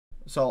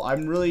So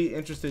I'm really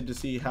interested to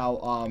see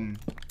how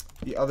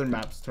the other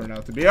maps turn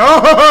out to be.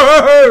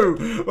 Oh,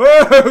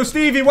 whoa,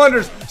 Stevie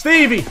Wonders,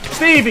 Stevie,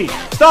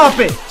 stop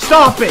it,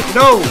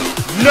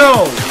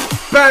 no,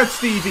 bad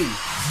Stevie.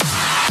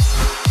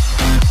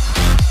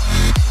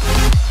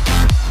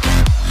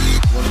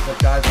 What is up,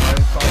 guys? My name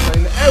is FROSTY,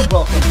 and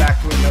welcome back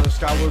to another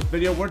Skywars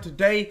video, where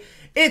today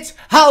it's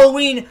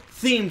Halloween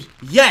themed.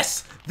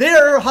 Yes,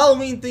 there are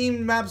Halloween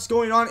themed maps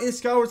going on in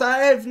Skywars I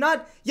have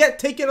not yet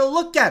taken a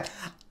look at.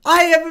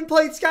 I haven't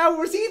played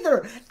Skywars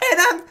either,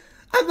 and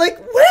I'm like,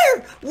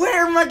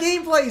 where are my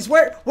gameplays?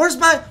 Where's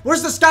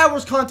the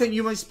Skywars content?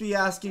 You must be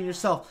asking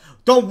yourself.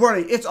 Don't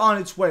worry, it's on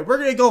its way. We're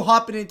gonna go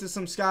hopping into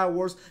some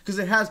Skywars because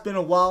it has been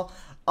a while.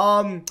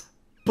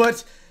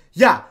 But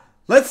yeah,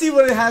 let's see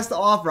what it has to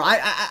offer.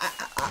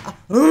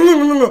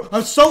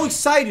 I'm so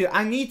excited.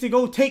 I need to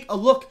go take a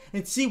look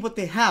and see what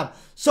they have.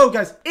 So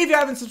guys, if you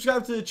haven't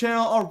subscribed to the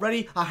channel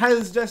already, I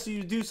highly suggest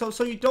you do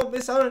so you don't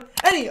miss out on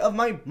any of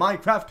my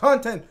Minecraft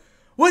content.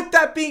 With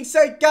that being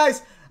said,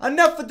 guys,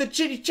 enough with the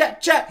chitty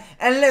chat,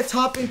 and let's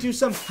hop into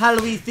some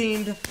Halloween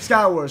themed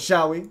Skywars,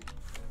 shall we?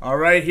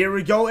 Alright, here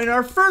we go in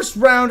our first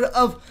round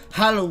of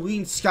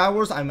Halloween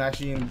Skywars.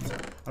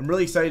 I'm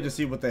really excited to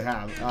see what they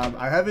have.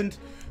 I haven't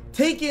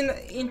taken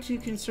into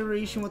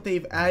consideration what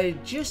they've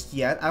added just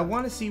yet. I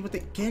want to see what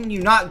they... Can you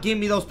not give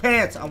me those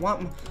pants? I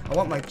want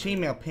my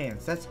chainmail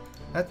pants.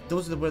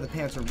 Those are where the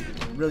pants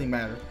really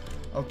matter.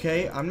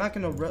 Okay, I'm not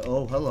gonna...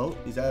 Oh, hello.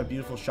 Is that a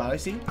beautiful shot I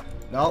see?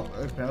 No,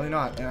 apparently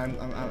not. And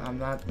I'm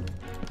not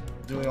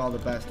doing all the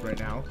best right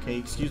now. Okay,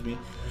 excuse me.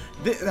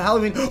 The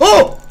Halloween...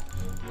 Oh!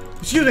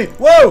 Excuse me.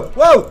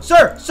 Whoa!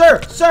 Sir!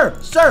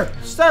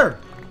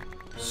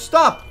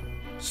 Stop!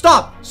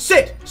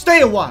 Sit!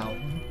 Stay a while!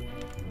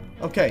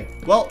 Okay,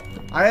 well,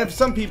 I have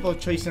some people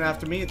chasing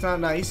after me. It's not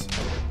nice.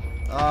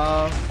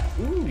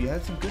 Ooh, you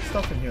had some good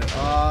stuff in here.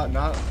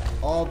 Not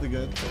all the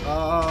good.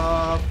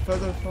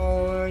 Feather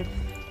falling.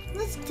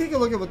 Let's take a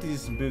look at what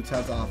these boots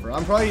have to offer.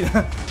 I'm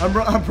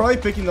probably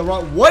picking the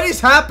wrong... What is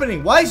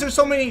happening? Why is there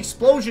so many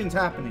explosions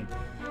happening?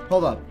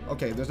 Hold up.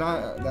 Okay, there's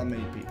not that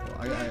many people.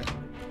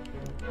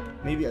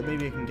 Maybe I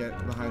can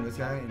get behind this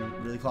guy and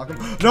really clock him.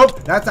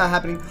 Nope, that's not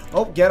happening.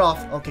 Oh, get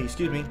off. Okay,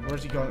 excuse me.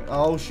 Where's he going?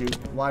 Oh, shoot.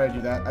 Why did I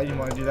do that? I didn't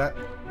want to do that.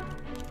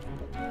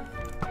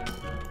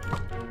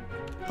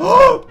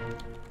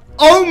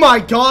 Oh my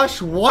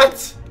gosh,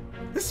 what?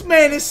 This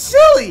man is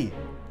silly.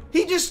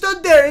 He just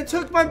stood there and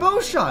took my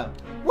bow shot.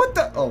 What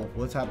the? Oh,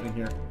 what's happening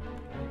here?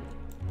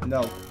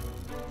 No.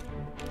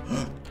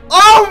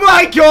 Oh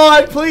my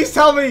god! Please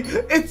tell me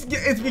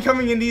it's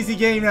becoming an easy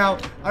game now.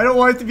 I don't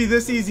want it to be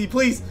this easy.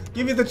 Please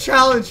give me the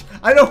challenge.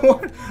 I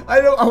want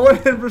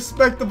a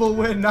respectable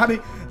win, not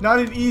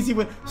an easy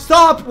win.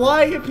 Stop!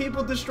 Why have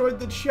people destroyed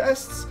the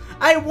chests?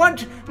 I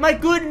want my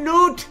good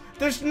loot.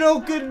 There's no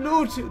good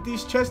loot.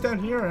 These chests down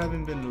here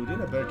haven't been looted.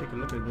 I better take a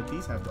look at what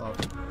these have to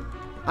offer.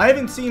 I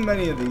haven't seen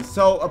many of these,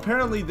 so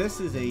apparently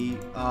this is a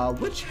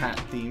witch hat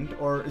themed,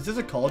 or is this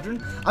a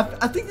cauldron?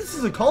 I think this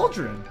is a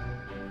cauldron.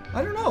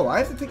 I don't know. I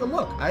have to take a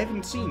look. I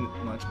haven't seen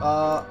much.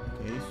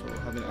 Okay, so I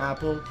have an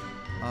apple.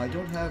 I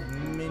don't have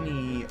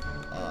many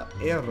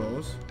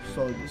arrows,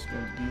 so this is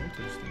going to be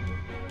interesting.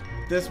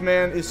 This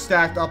man is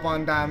stacked up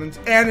on diamonds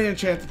and an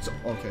enchanted.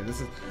 Okay, this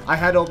is. I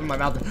had to open my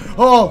mouth.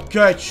 Oh,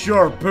 get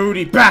your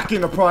booty back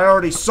into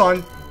priority,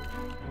 son.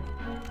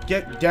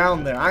 Get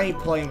down there. I ain't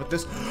playing with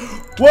this.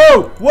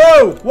 Whoa!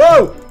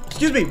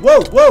 Excuse me.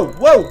 Whoa!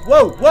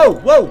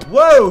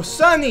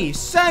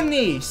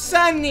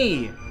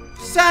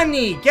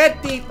 Sonny,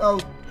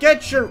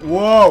 get your...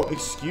 Whoa,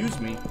 excuse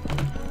me.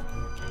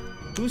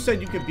 Who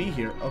said you could be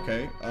here?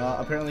 Okay,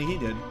 apparently he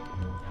did.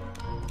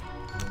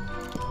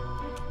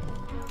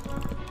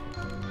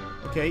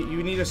 Okay,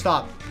 you need to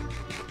stop.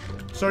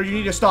 Sir, you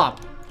need to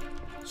stop.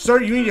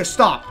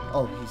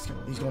 Oh,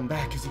 he's going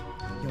back because he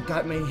don't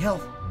got any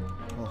health.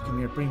 Oh, come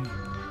here, bring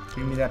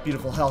me that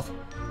beautiful health.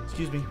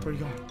 Excuse me, where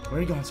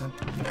are you going, son?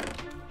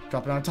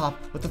 Drop it on top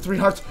with the 3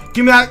 hearts.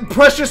 Give me that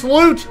precious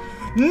loot.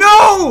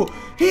 No!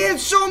 He had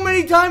so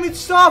many diamond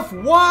stuff.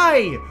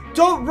 Why?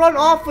 Don't run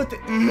off with it.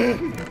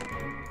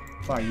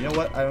 Fine, you know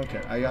what? I don't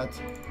care. I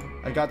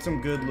got some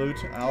good loot.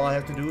 All I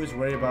have to do is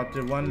worry about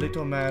the one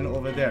little man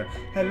over there.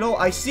 Hello,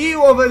 I see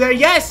you over there.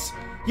 Yes,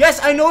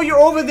 I know you're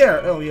over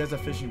there. Oh, he has a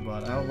fishing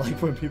rod. I don't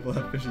like when people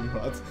have fishing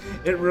rods.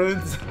 It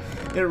ruins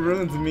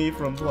me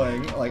from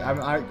playing. Like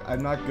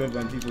I'm not good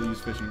when people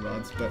use fishing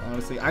rods. But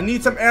honestly, I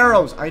need some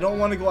arrows. I don't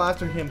want to go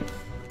after him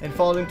and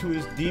fall into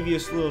his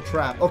devious little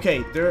trap.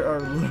 Okay, there are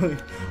literally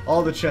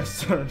all the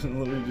chests are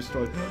literally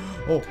destroyed.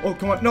 Oh,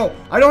 come on. No,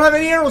 I don't have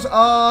any arrows.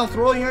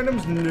 Throwing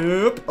items.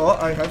 Nope. Oh,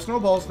 I have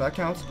snowballs. That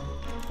counts.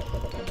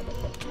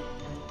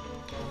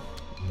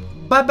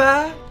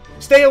 Bye-bye.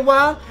 Stay a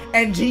while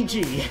and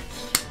GG.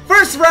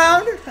 First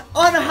round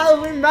on a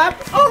Halloween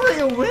map. Only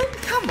a win?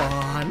 Come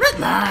on,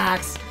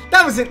 relax.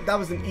 That was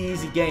an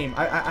easy game.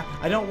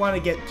 I don't want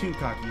to get too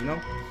cocky, you know?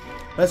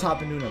 Let's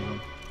hop into another one.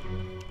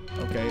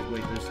 Okay,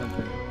 wait, there's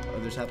something.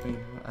 There's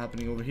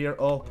happening over here.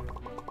 Oh,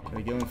 can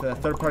I go in for that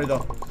third party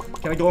though?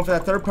 Can I go in for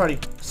that third party?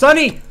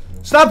 Sonny!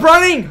 Stop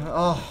running!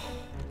 Oh.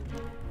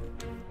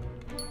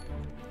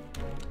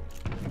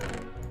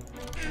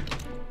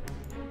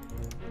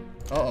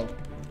 Uh-oh.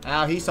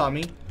 Ah, he saw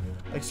me.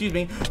 Excuse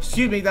me.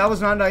 Excuse me, that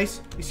was not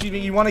nice. Excuse me,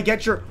 you want to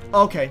get your...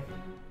 Okay.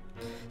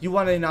 You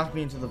want to knock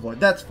me into the void.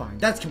 That's fine.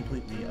 That's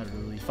completely,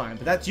 utterly fine.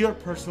 But that's your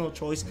personal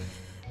choice.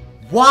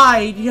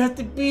 Why do you have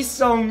to be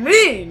so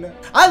mean?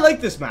 I like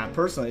this map,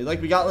 personally.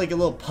 Like, we got, like, a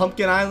little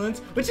pumpkin island,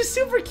 which is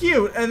super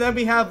cute. And then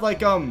we have,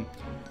 like,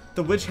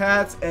 the witch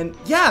hats. And,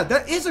 yeah,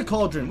 that is a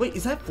cauldron. Wait,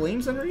 is that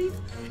flames underneath?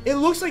 It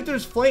looks like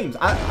there's flames.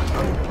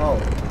 Oh.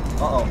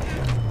 Uh-oh.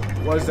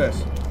 What is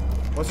this?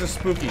 What's this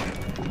spooky?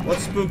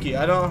 What's spooky?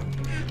 I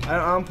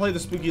don't play the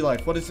spooky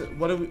life. What is it?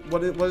 What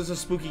is a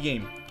spooky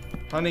game?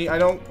 Honey, I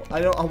want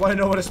to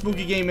know what a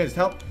spooky game is.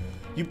 Help.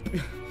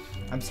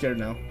 I'm scared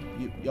now.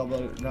 Y'all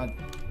better not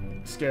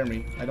scare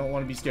me. I don't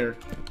want to be scared.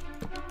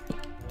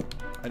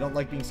 I don't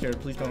like being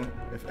scared. Please don't.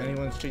 If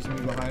anyone's chasing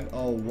me behind.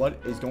 Oh, what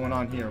is going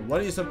on here?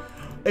 What is some...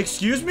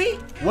 Excuse me?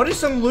 What is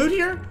some loot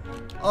here?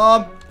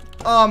 What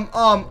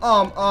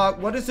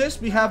is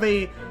this? We have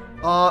a,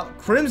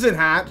 crimson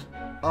hat.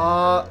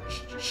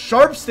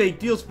 Sharp stake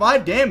deals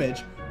 5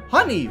 damage.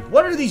 Honey,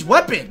 what are these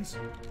weapons?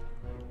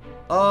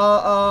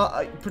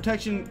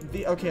 Protection.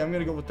 Okay, I'm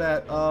gonna go with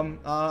that.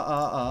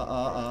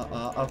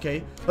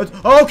 Okay.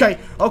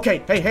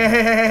 Okay.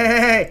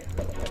 Hey.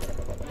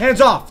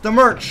 Hands off the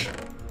merch.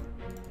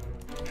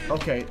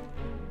 Okay.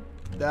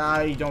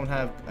 I don't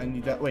have. I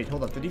need that. Wait,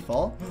 hold up. Did he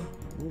fall?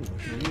 Ooh,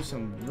 I can use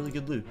some really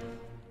good loot.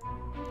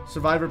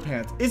 Survivor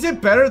pants. Is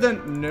it better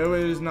than? No,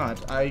 it is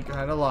not. I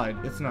kind of lied.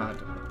 It's not.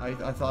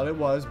 I thought it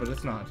was, but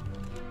it's not.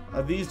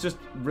 Are these just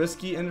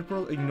risky ender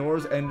pearl?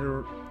 Ignores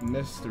ender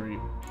mystery.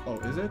 Oh,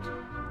 is it?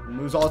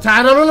 Removes all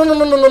attack.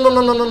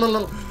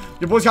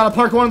 Your boy's gotta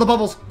park one of the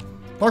bubbles.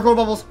 Parkour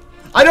bubbles.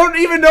 I don't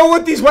even know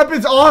what these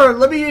weapons are.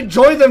 Let me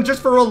enjoy them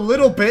just for a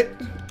little bit.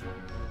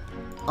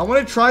 I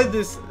want to try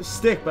this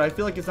stick, but I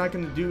feel like it's not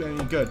going to do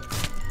any good.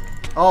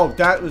 Oh,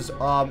 that was,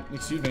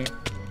 excuse me.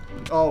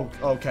 Oh,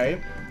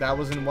 okay. That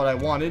wasn't what I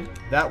wanted.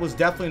 That was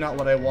definitely not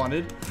what I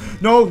wanted.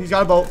 No, he's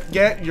got a boat.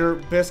 Get your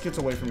biscuits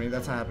away from me.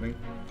 That's not happening.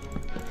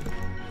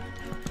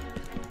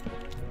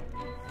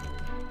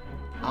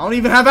 I don't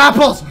even have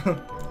apples.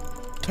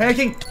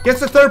 Panicking. Gets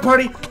the third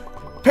party.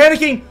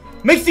 Panicking.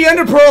 Makes the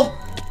ender pearl.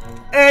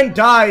 And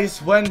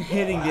dies when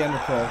hitting the ender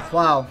pearl.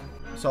 Wow.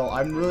 So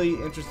I'm really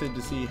interested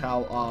to see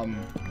how,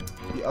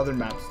 the other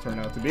maps turn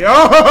out to be.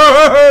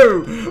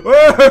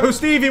 Oh,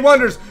 Stevie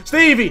Wonders.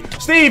 Stevie,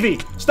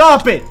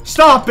 stop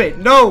it.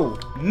 No,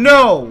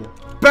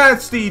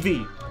 bad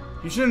Stevie.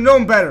 You should have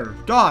known better.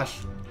 Gosh,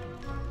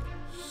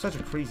 such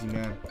a crazy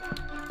man.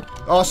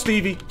 Oh,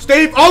 Steve.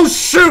 Oh,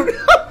 shoot.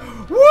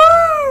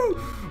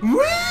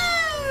 Woo.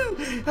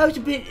 That was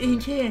a bit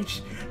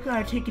intense.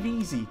 Gotta take it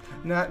easy.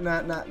 I'm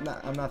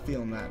not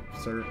feeling that,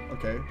 sir.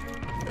 Okay.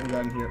 What we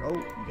got in here? Oh,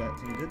 you got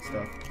some good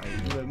stuff. I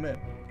do admit.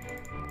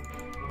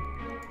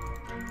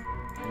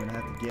 I'm gonna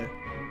have to get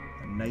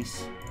a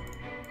nice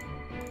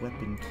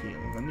weapon kill.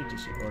 Let me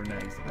just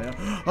organize.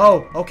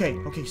 Oh, okay,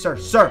 sir,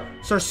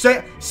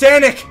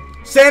 Sanic,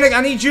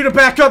 I need you to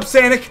back up,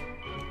 Sanic.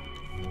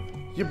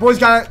 Your boy's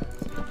got it.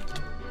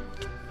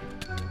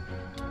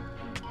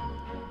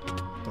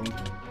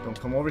 Don't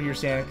come over here,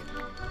 Sanic.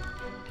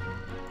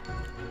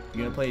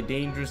 You're gonna play a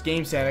dangerous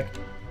game, Sanic.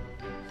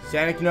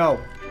 Sanic, no.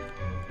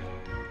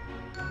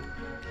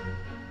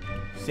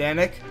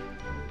 Sanic,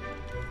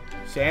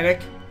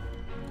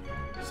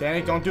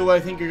 don't do what I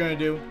think you're gonna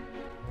do.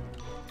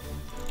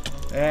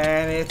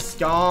 And it's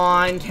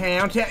gone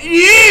down.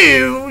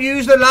 You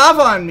used the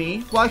lava on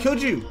me. Why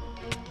could you?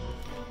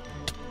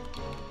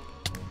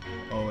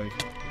 Oh wait,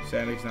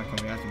 Sanic's not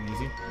coming after me, is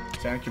he?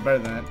 Sanic, you're better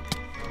than that.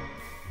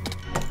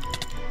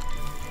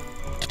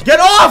 Get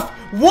off!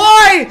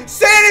 Why?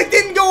 Sanic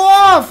didn't go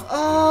off!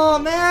 Oh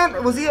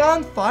man, was he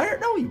on fire?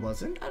 No, he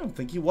wasn't. I don't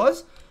think he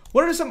was.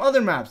 What are some other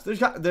maps? There's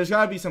got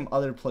to be some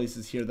other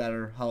places here that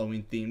are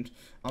Halloween themed.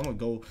 I'm gonna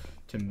go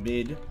to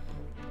mid.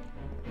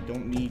 I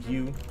don't need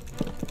you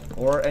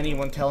or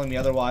anyone telling me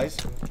otherwise.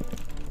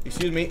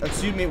 Excuse me.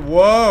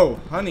 Whoa,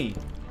 honey.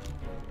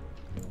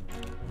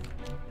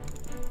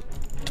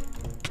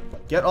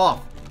 Get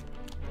off.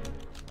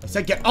 I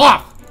said get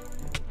off.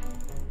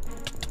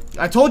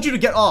 I told you to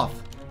get off.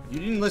 You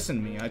didn't listen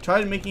to me. I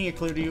tried making it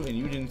clear to you and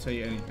you didn't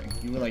say anything.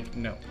 You were like,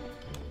 no.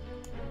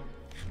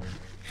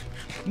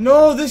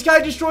 No, this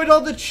guy destroyed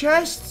all the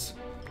chests.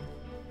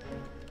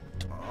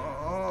 I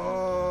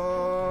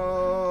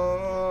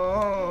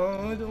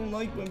don't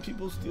like when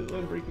people steal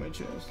and break my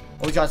chest.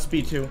 Oh, he got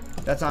speed too.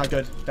 That's not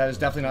good. That is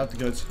definitely not the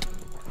goods.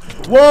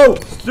 Whoa!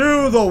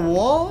 Through the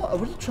wall?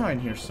 What are you trying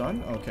here,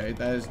 son? Okay,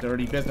 that is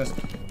dirty business.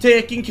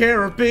 Taking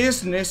care of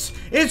business.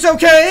 It's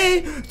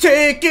okay.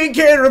 Taking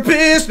care of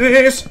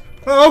business.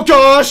 Oh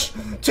gosh.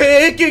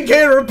 Taking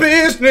care of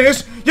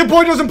business. Your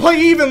boy doesn't play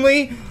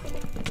evenly.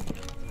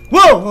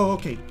 Whoa! Oh,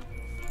 okay.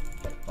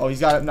 Oh, he's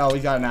got it. No,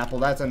 he's got an apple.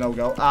 That's a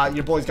no-go.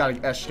 Your boy's got to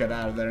get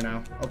out of there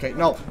now. Okay,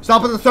 no.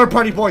 Stop with the third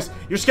party, boys.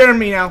 You're scaring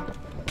me now.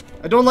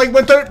 I don't like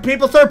when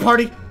people third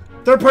party.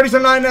 Third parties are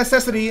not a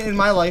necessity in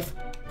my life.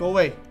 Go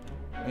away.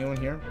 Anyone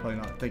here? Probably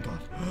not. Thank God.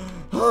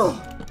 Whew.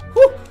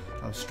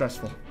 That was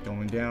stressful.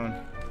 Going down.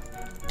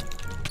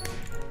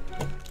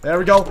 There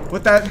we go.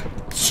 With that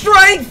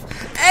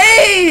strength.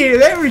 Hey,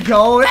 there we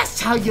go. That's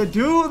how you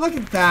do. Look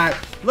at that.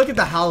 Look at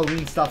the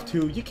Halloween stuff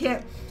too. You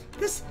can't.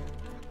 This.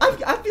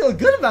 I feel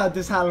good about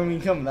this Halloween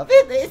coming up.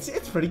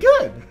 It's pretty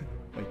good.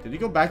 Wait, did he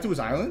go back to his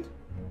island?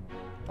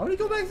 Why did he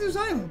go back to his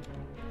island?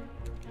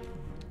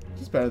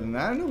 He's better than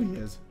that. I know he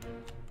is.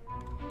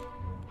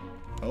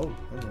 Oh,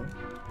 hello.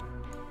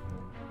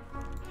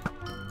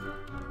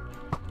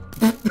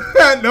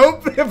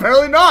 Nope,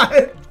 apparently not.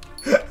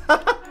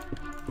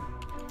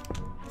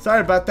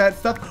 Sorry about that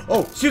stuff.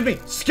 Oh, excuse me,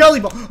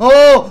 Skellybone.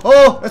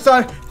 Oh, that's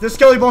not. The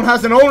Skellybone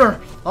has an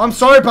owner. I'm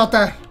sorry about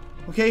that.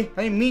 Okay,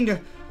 I didn't mean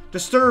to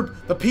disturb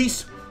the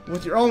peace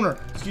with your owner.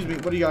 Excuse me,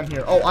 what do you got in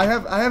here? Oh, I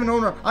have an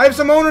owner. I have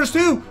some owners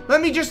too.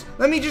 Let me just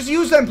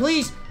use them,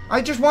 please.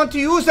 I just want to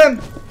use them.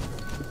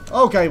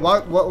 Okay,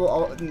 what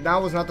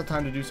now was not the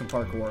time to do some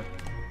parkour.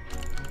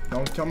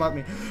 Don't come at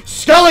me.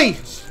 Skelly,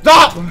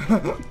 stop!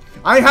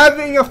 I'm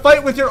having a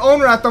fight with your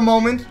owner at the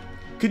moment.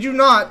 Could you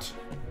not?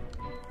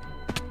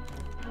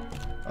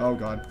 Oh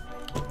God.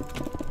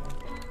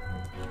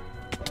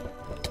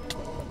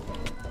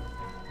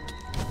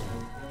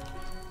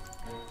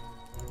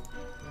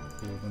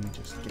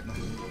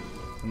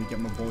 Let me get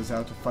my boys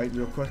out to fight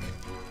real quick.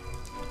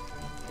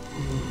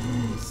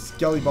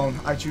 Skellybone,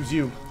 I choose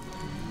you.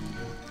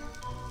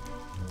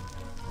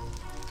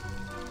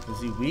 Is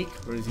he weak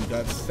or is he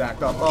got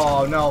stacked up?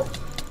 Oh no.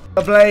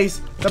 The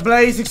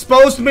blaze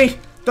exposed me.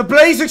 The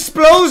blaze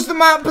exposed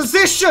my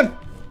position.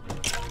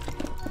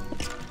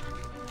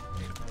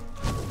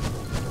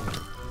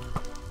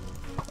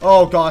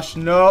 Oh gosh,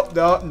 no.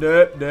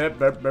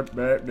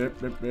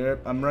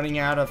 I'm running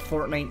out of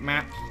Fortnite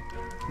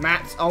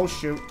mats. Oh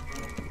shoot.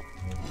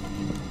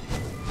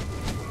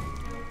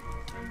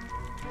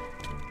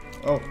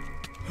 Oh.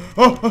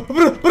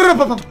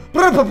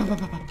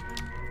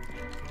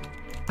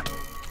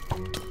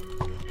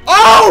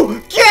 Oh!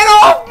 Get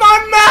off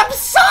my map,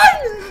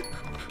 son!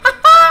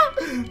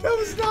 That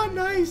was not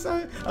nice.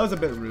 That was a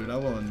bit rude, I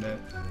will admit.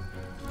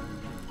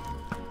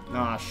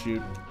 Ah,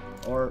 shoot.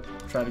 Or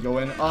try to go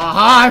in.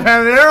 Aha! I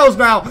have arrows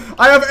now!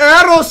 I have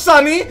arrows,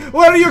 Sonny!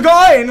 Where are you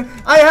going?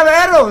 I have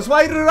arrows!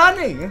 Why are you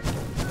running?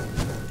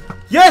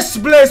 Yes,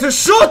 Blazer!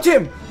 Shoot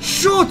him!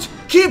 Shoot!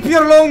 Keep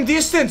your long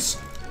distance!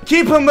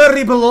 Keep him where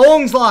he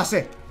belongs,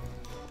 lassie!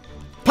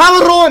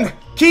 Power on!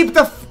 Keep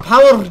the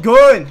power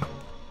going!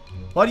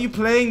 Why are you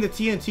playing the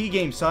TNT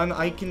game, son?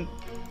 I can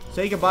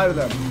say goodbye to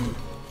them.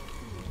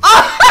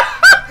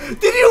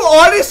 Did you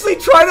honestly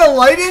try to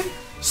light it?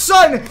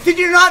 Son, did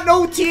you not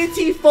know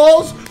TNT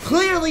falls?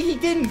 Clearly he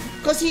didn't,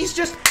 because he's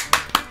just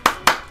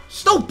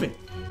stupid.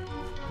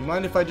 You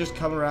mind if I just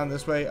come around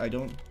this way? I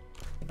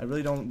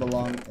really don't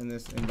belong in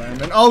this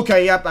environment.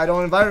 Okay, yep, I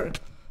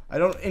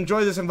don't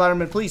enjoy this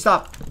environment. Please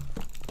stop.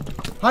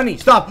 Honey,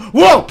 stop.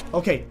 Whoa!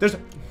 Okay, there's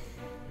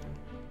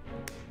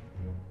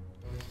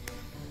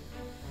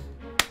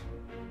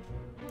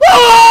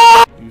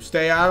You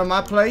stay out of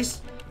my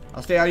place,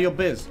 I'll stay out of your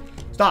biz.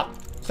 Stop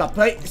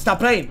playing.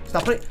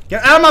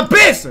 Get out of my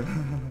biz.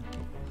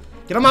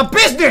 Get out of my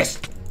business.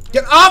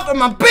 Get off of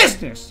my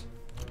business.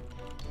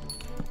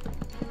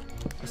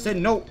 I said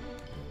no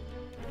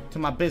to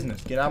my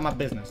business. Get out of my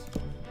business.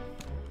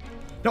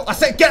 No, I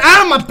said get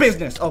out of my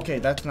business. Okay,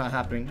 that's not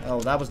happening. Oh,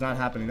 that was not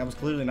happening. That was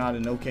clearly not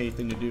an okay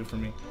thing to do for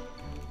me.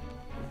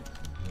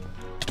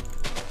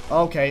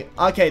 Okay,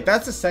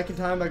 that's the second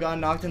time I got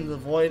knocked into the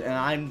void, and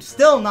I'm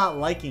still not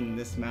liking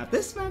this map.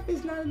 This map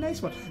is not a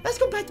nice one. Let's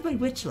go back to my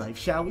witch life,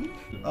 shall we?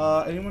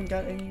 Anyone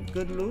got any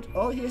good loot?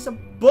 Oh, here's a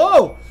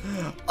bow!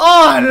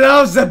 Oh, I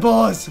love the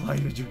bows! Why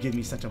would you give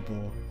me such a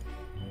bow?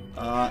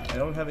 I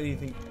don't have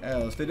anything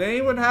else. Did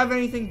anyone have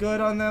anything good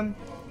on them?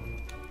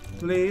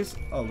 Please?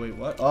 Oh, wait,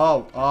 what?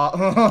 Oh,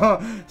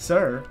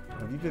 sir,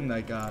 have you been,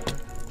 like,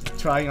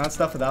 trying on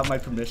stuff without my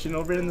permission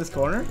over in this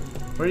corner?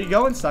 Where are you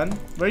going, son?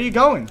 Where are you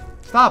going?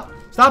 Stop!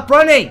 Stop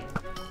running!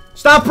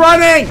 Stop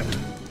running!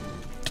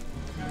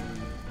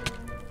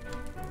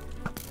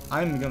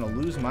 I'm gonna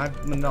lose my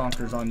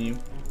mononkers on you.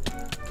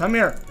 Come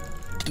here.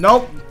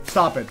 Nope.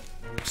 Stop it.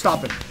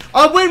 Stop it.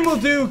 A win will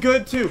do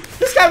good too.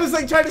 This guy was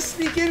like trying to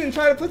sneak in and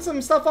try to put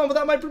some stuff on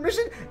without my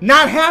permission.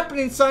 Not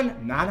happening, son.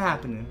 Not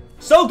happening.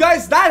 So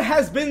guys, that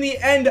has been the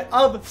end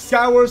of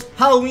Skywars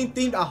Halloween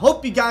themed. I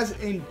hope you guys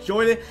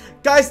enjoyed it.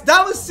 Guys,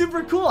 that was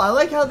super cool. I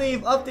like how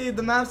they've updated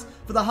the maps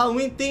for the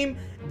Halloween theme.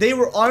 They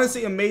were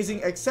honestly amazing,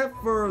 except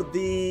for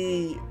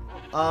the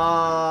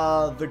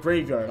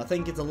graveyard. I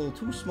think it's a little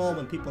too small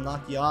when people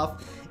knock you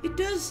off. It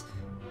does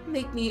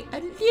make me a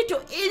little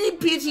itty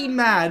bitty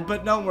mad,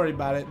 but don't worry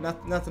about it.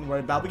 Nothing to worry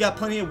about. We got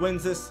plenty of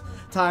wins this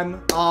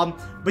time.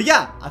 But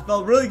yeah, I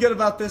felt really good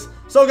about this.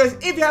 So guys,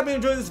 if you happen to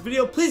enjoy this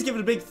video, please give it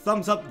a big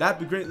thumbs up.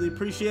 That'd be greatly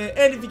appreciated.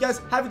 And if you guys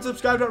haven't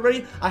subscribed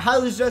already, I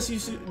highly suggest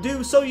you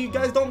do, so you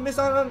guys don't miss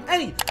out on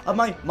any of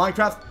my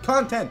Minecraft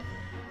content.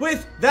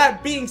 With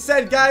that being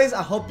said, guys,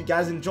 I hope you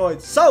guys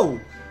enjoyed. So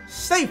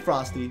stay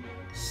frosty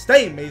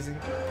stay amazing,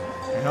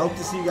 and I hope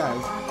to see you guys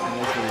in the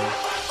next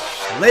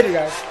video. Later,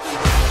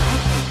 guys.